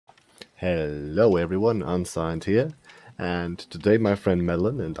Hello everyone, Unsigned here, and today my friend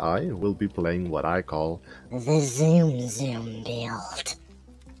Melon and I will be playing what I call the Zoom build.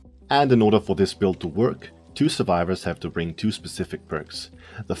 And in order for this build to work, two survivors have to bring two specific perks.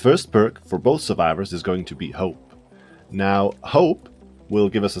 The first perk for both survivors is going to be Hope. Now, Hope will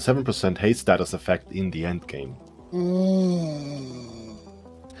give us a 7% haste status effect in the endgame.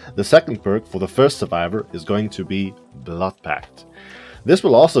 The second perk for the first survivor is going to be Blood Pact. This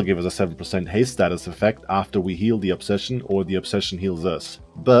will also give us a 7% haste status effect after we heal the obsession or the obsession heals us,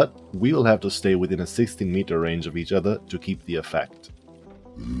 but we will have to stay within a 16-meter range of each other to keep the effect.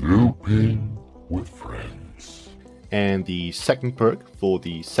 Looping with friends. And the second perk for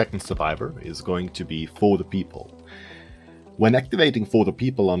the second survivor is going to be For the People. When activating For the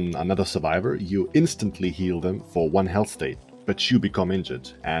People on another survivor, you instantly heal them for 1 health state, but you become injured,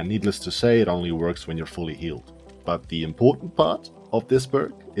 and needless to say, it only works when you're fully healed. But the important part of this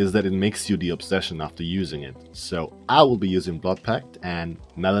perk is that it makes you the obsession after using it. So I will be using Blood Pact and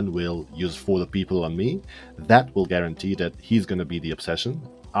Melon will use For the People on me. That will guarantee that he's gonna be the obsession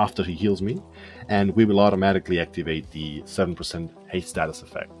after he heals me, and we will automatically activate the 7% haste status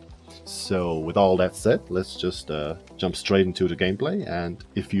effect. So with all that said, let's just jump straight into the gameplay. And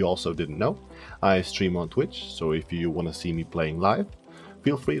if you also didn't know, I stream on Twitch, so if you want to see me playing live,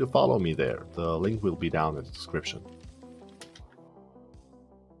 feel free to follow me there. The link will be down in the description.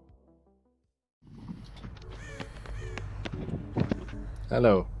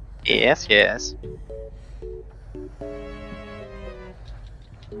 Hello. Yes.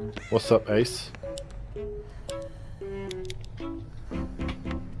 What's up, Ace?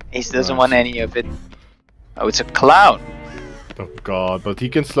 Ace doesn't want any of it. Oh, it's a clown. Oh god, but he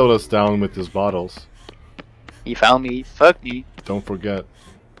can slow us down with his bottles. He found me. Fuck me. Don't forget.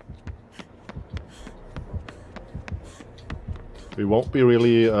 We won't be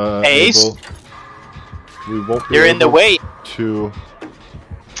really Ace? able... We won't be You're in the able way. to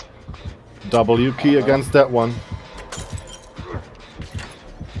W key against that one.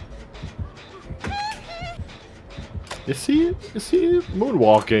 Is he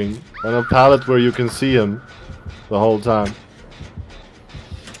moonwalking on a pallet where you can see him the whole time?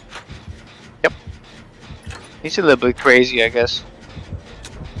 Yep. He's a little bit crazy, I guess.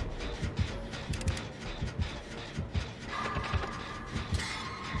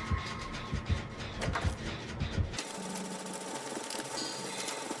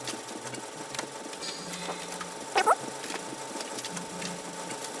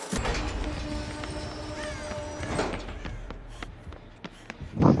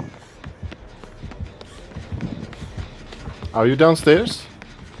 Are you downstairs?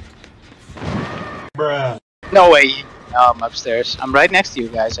 Bruh. No way. No, I'm upstairs. I'm right next to you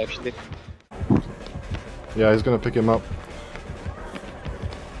guys, actually. Yeah, he's gonna pick him up.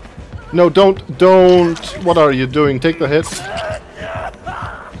 No, don't! What are you doing? Take the hit.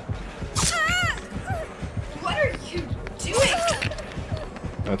 What are you doing?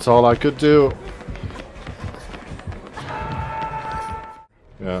 That's all I could do.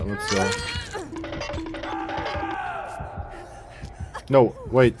 Yeah, let's No,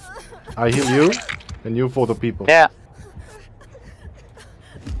 wait. I heal you, and you For the People. Yeah.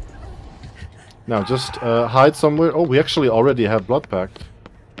 Now just hide somewhere. Oh, we actually already have Blood Pact.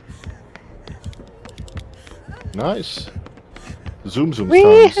 Nice. Zoom sounds.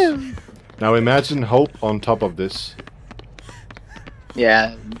 Now imagine Hope on top of this.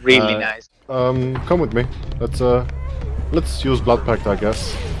 Yeah, really nice. Come with me. Let's use Blood Pact, I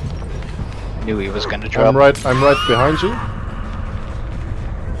guess. Knew he was gonna drop. I'm right behind you.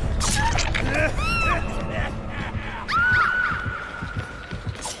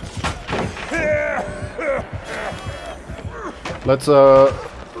 Let's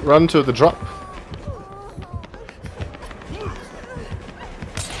run to the drop.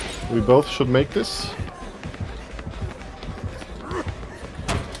 We both should make this.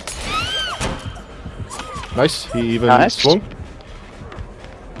 Nice, he even swung.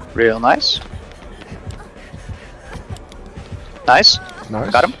 Real nice. Nice.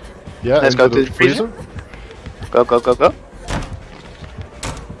 Nice. Got him. Yeah, Let's go to the freezer. Go.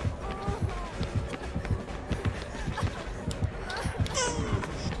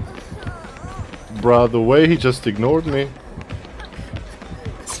 Bruh, the way he just ignored me.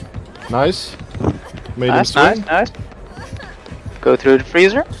 Nice. Made him swing. Nice. Go through the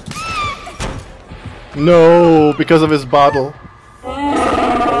freezer. No, because of his bottle.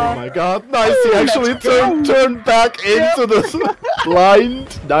 Oh my god, nice, he actually turned back into the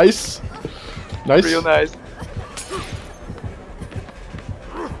blind. Nice. Real nice.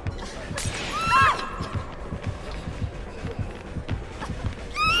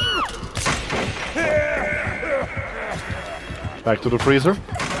 Back to the freezer.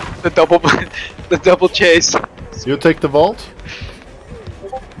 The double, the double chase. You take the vault.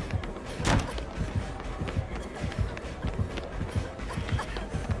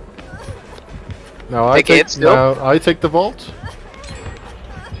 Now I Take it still. Now I take the vault.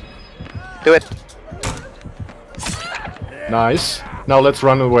 Do it. Nice. Now let's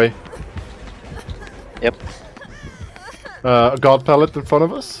run away. Yep. A guard pallet in front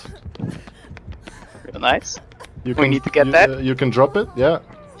of us. Real nice. You We need to get that. You can drop it. Yeah.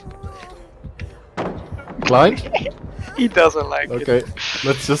 Blind. He doesn't like it. Okay.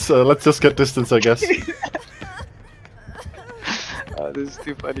 Let's just get distance, I guess. Oh, this is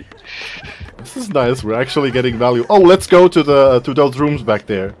too funny. This is nice. We're actually getting value. Oh, let's go to the to those rooms back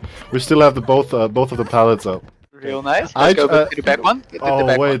there. We still have the both of the pallets up. Real nice. Let's go back to the back one. Get to the Oh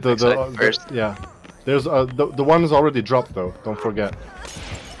back wait, one. First. yeah. There's the one is already dropped though. Don't forget.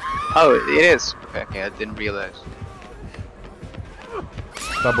 Oh, it is. Okay, I didn't realize.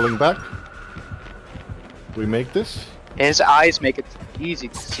 Doubling back. We make this. His eyes make it easy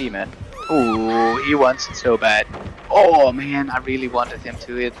to see, man. Ooh, he wants it so bad. Oh man, I really wanted him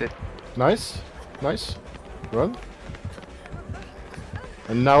to hit it. Nice, nice. Run.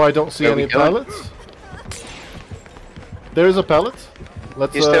 And now I don't see Where we any going? pallets. There is a pallet.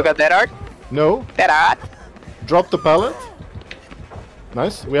 Let's. You still got that art? No. That art? Drop the pallet.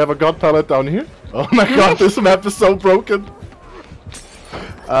 Nice. We have a god pallet down here. Oh my god, this map is so broken.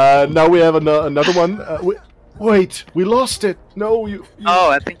 Now we have another one. Wait, we lost it. No, you.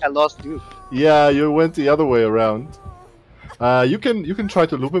 Oh, I think I lost you. Yeah, you went the other way around. You can try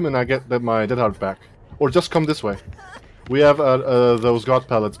to loop him, and I get my dead heart back, or just come this way. We have those god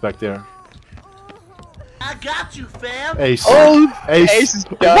pallets back there. I got you, fam. Ace. Oh, Ace. Ace is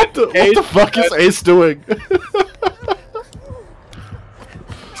done. What the Ace fuck is is Ace doing?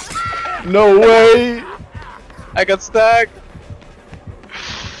 No way! I got stuck.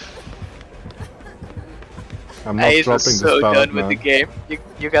 I'm not Ace dropping is this so pallet done with now. the game.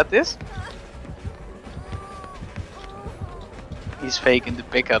 You got this? He's faking the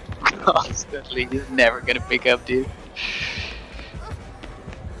pickup constantly. He's never gonna pick up, dude.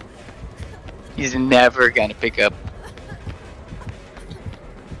 He's never gonna pick up.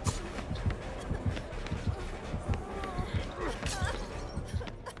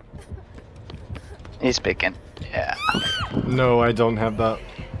 He's picking. Yeah. No, I don't have that.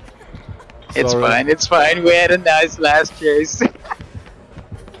 It's Sorry. fine, it's fine. We had a nice last chase. Yo,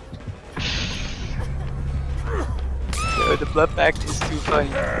 the blood pact is too funny.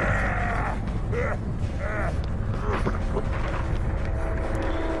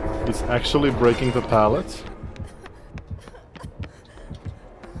 He's actually breaking the pallet.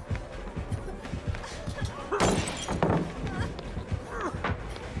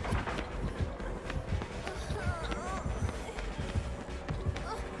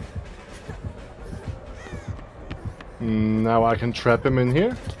 Now I can trap him in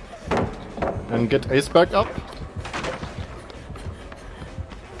here and get Ace back up.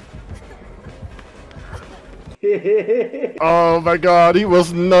 Oh my god, he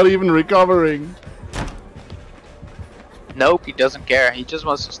was not even recovering. Nope, he doesn't care. He just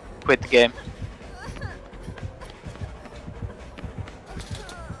wants to quit the game.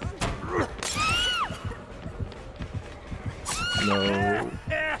 No.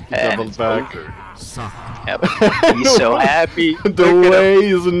 He And doubled it's back. Yeah, but he's so happy. The Look at him. way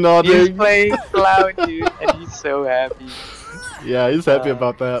he's He's nodding. playing clown, dude, and he's so happy. Yeah, he's happy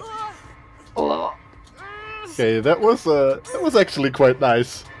about that. Oh. Okay, that was actually quite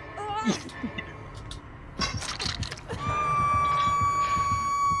nice.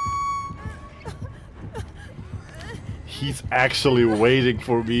 He's actually waiting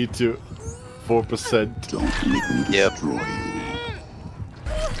for me to 4%. Don't let me Yep. destroy you.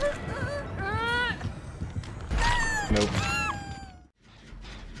 Nope.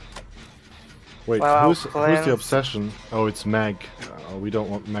 Wait, Well, who's the plans. obsession? Oh, it's Mag. We don't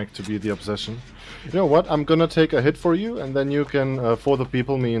want Mag to be the obsession. You know what? I'm gonna take a hit for you, and then you can, for the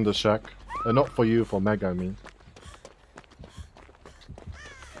people, me in the shack. Not for you, for Mag, I mean.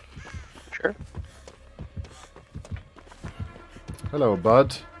 Sure. Hello,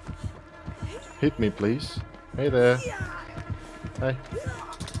 bud. Hit me, please. Hey there. Hey.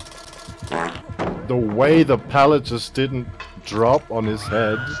 The way the pallet just didn't drop on his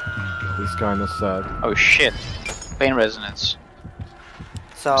head is kind of sad. Oh shit. Pain resonance.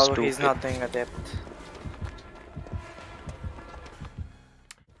 So Stupid. he's not doing adept.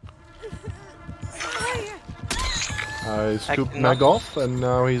 I scooped cannot- Mag off, and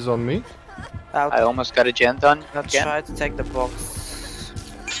now he's on me. Out. I almost got a gen done Let's again. try to take the box.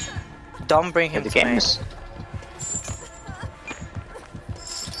 Don't bring him The to me. game is...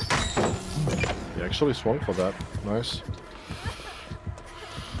 actually swung for that. Nice.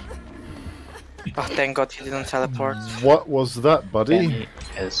 Oh, thank God he didn't teleport. What was that, buddy? And he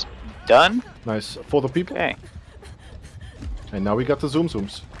is done. Nice. For the people. Okay. And now we got the zoom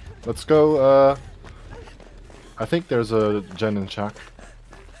zooms. Let's go, I think there's a gen in Shack.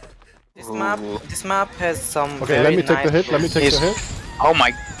 This map has some Okay, very let me take nice the hit, let me take the He's- hit. Oh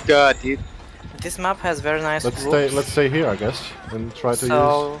my god, dude. This map has very nice Let's stay here, I guess, and try to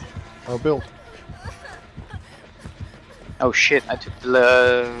so, use our build. Oh shit, I took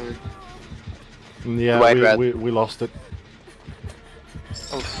the... Yeah, White rat. we lost it.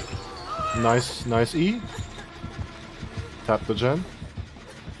 Nice E. Tap the gen.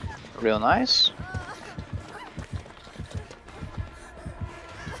 Real nice.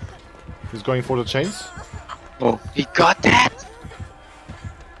 He's going for the chains. Oh, he got that!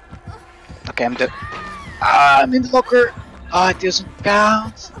 Okay, I'm dead. Ah, I'm in the locker! Ah, it doesn't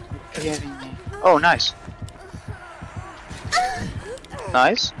count! Oh, nice.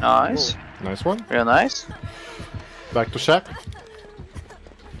 Nice, nice. Nice one. Real nice. Back to Shack.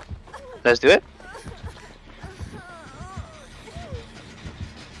 Let's do it.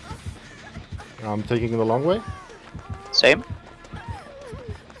 I'm taking the long way. Same.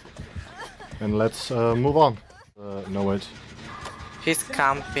 And let's move on. No wait. he's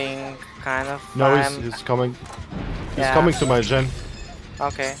camping, kind of. No, he's coming. He's Yeah. coming to my gen.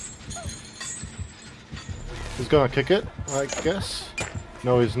 Okay. He's gonna kick it, I guess.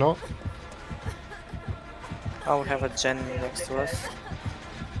 No, he's not. Oh, we have a gen next to us.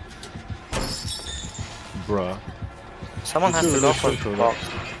 Bruh. Someone He's has to really go for simple, the though. box.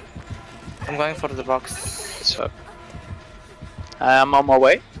 I'm going for the box. So, I'm on my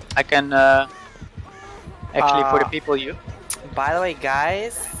way. I can actually for the people you. By the way,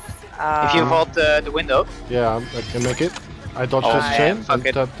 guys, If you vault the window. Yeah, I can make it. I dodged Oh, his yeah, chain fuck and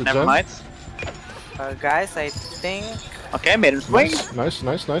it. tapped the Never gen. mind. guys, I think, Okay, made him swing. Nice.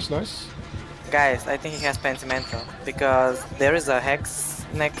 guys, I think he has Pentimento because there is a hex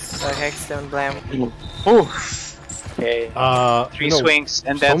next, hex emblem. Ooh. Okay. Three no, swings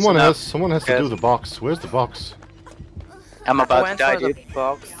and that's someone enough. has to do the box. Where's the box? I'm I about to went die, for dude. the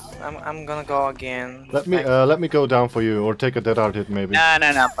box. I'm gonna go again. Let me go down for you, or take a dead hard hit maybe. Nah,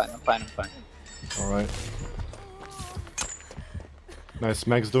 I'm fine. All right. Nice,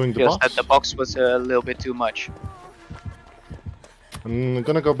 Mag's doing the Just box. that the box was a little bit too much. I'm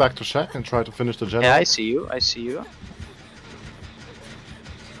gonna go back to Shack and try to finish the gen. Yeah, out. I see you.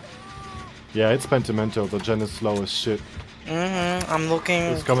 Yeah, it's Pentimento. The gen is slow as shit. I'm looking.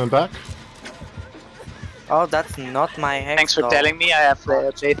 It's coming back. Oh, that's not my hex. Thanks for though. telling me. I have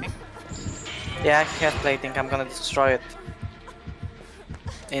plating. Yeah, he has plating. I'm gonna destroy it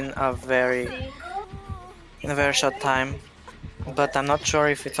in a very short time. But I'm not sure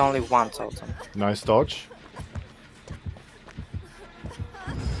if it's only one totem. Nice dodge.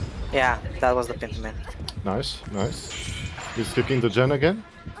 Yeah, that was the Pentiment. Nice. He's kicking the gen again.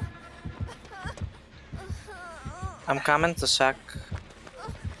 I'm coming to Shack.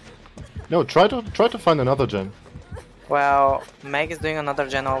 No, try to find another gen. Well, Meg is doing another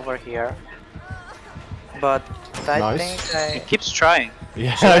gen over here. But I Nice. think He keeps trying.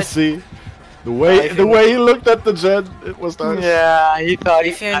 Yeah, Should I I- see. The way he looked at the gen, it was nice. Yeah, he thought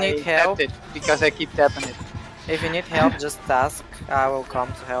If you I need tapped help- it because I keep tapping it. if you need help, just ask. I will come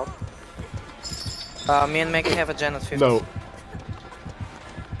to help. Me and Meg have a gen at 50. No.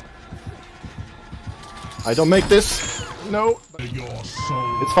 I don't make this. No.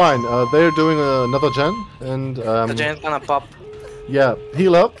 It's fine. They're doing another gen, and The gen's gonna pop. yeah,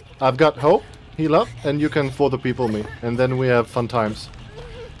 heal up. I've got hope. Heal up, and you can for the people me, and then we have fun times.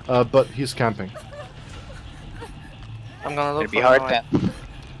 But he's camping. I'm gonna look It'll be for hard Noah. then.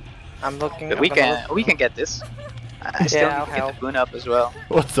 I'm looking. But I'm we gonna can get this. I still Yeah, need I'll to get help. the boon up as well.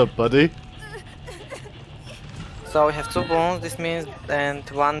 What's up, buddy? So we have 2 boons, this means, and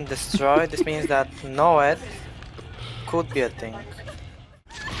 1 destroyed, this means that Noed could be a thing.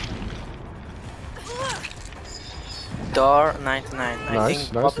 Door 99. I Nice,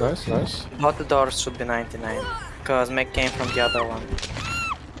 think nice. both the doors should be 99, because Meg came from the other one.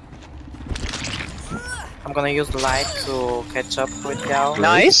 I'm gonna use light to catch up with Yao.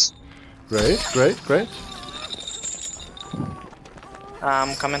 Nice. Great.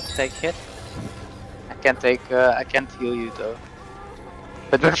 I'm coming to take hit. I can't heal you though.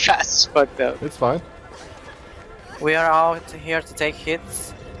 But we're fast as fuck though. It's fine. We are out here to take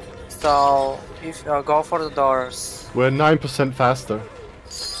hits, so if go for the doors. We're 9% faster.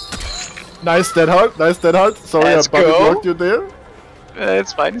 Nice dead hard. Sorry, Let's I body go. blocked you there.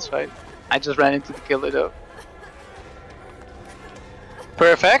 It's fine. I just ran into the killer though.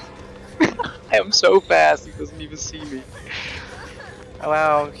 Perfect. I'm so fast, he doesn't even see me.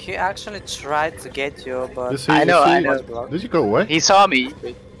 Well, he actually tried to get you, but Is he, I know, is he- I know. Did you go away? He saw me.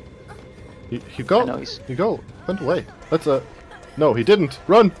 But He go. I know he's- He go. Went away. That's a. No, he didn't.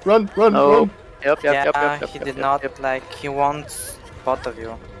 Run! Run! Run! Oh. Run! Yep, yeah, yep, yep, yep, yep, he yep, did yep, not yep. like. He wants both of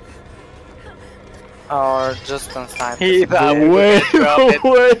you, or just on side. He thought No way! drop No it.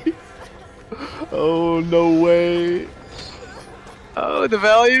 way! Oh no way! Oh, the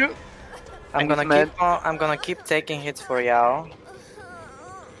value. I'm Thanks, gonna man. I'm gonna keep taking hits for Yao.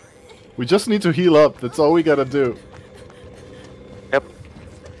 We just need to heal up. That's all we gotta do. Yep.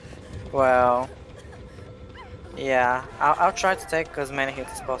 Well, yeah, I'll try to take as many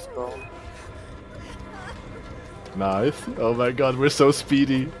hits as possible. Nice. Oh my god, we're so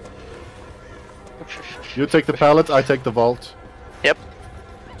speedy. You take the pallet, I take the vault. Yep.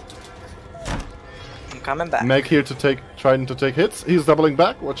 I'm coming back. Meg here to take, trying to take hits. He's doubling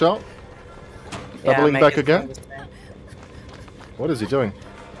back. Watch out. Yeah, Doubling Meg back is again. doing the same. What is he doing?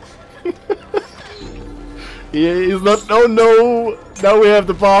 He's not. Oh no! Now we have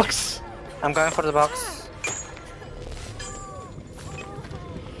the box. I'm going for the box.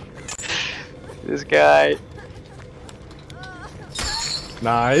 This guy.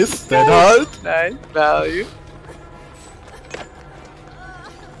 Nice. Dead hard. Nice value.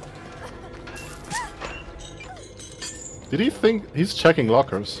 Did he think he's checking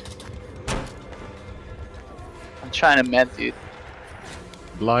lockers? I'm trying to med, dude.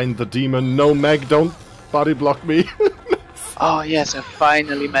 Blind the demon. No, Meg, don't body block me. Oh yes, I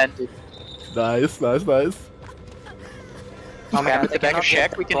finally mended. Nice, nice, nice. Oh my Can god, with the I back of cannot shack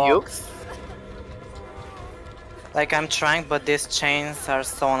get we the can heal. box. Like I'm trying, but these chains are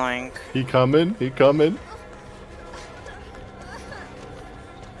so annoying. He coming. He coming.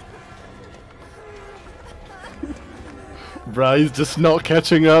 Bruh, he's just not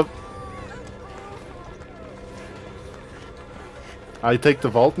catching up. I take the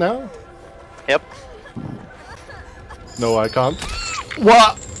vault now? Yep. No, I can't.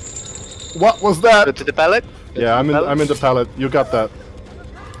 What? What was that? Go to the pallet. Yeah, I'm in the pallet. You got that.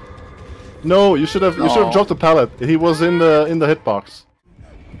 No, you should have No. dropped the pallet. He was in the hitbox.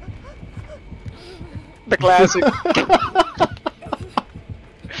 The classic.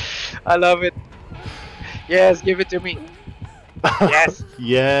 I love it. Yes, give it to me. Yes,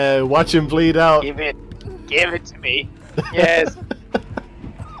 Yeah, watch him bleed out. give it. Give it to me. Yes.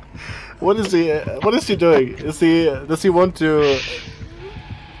 What is he? What is he doing? Is he? Does he want to? Is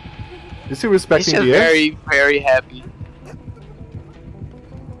he He's respecting just the eggs? very, very happy.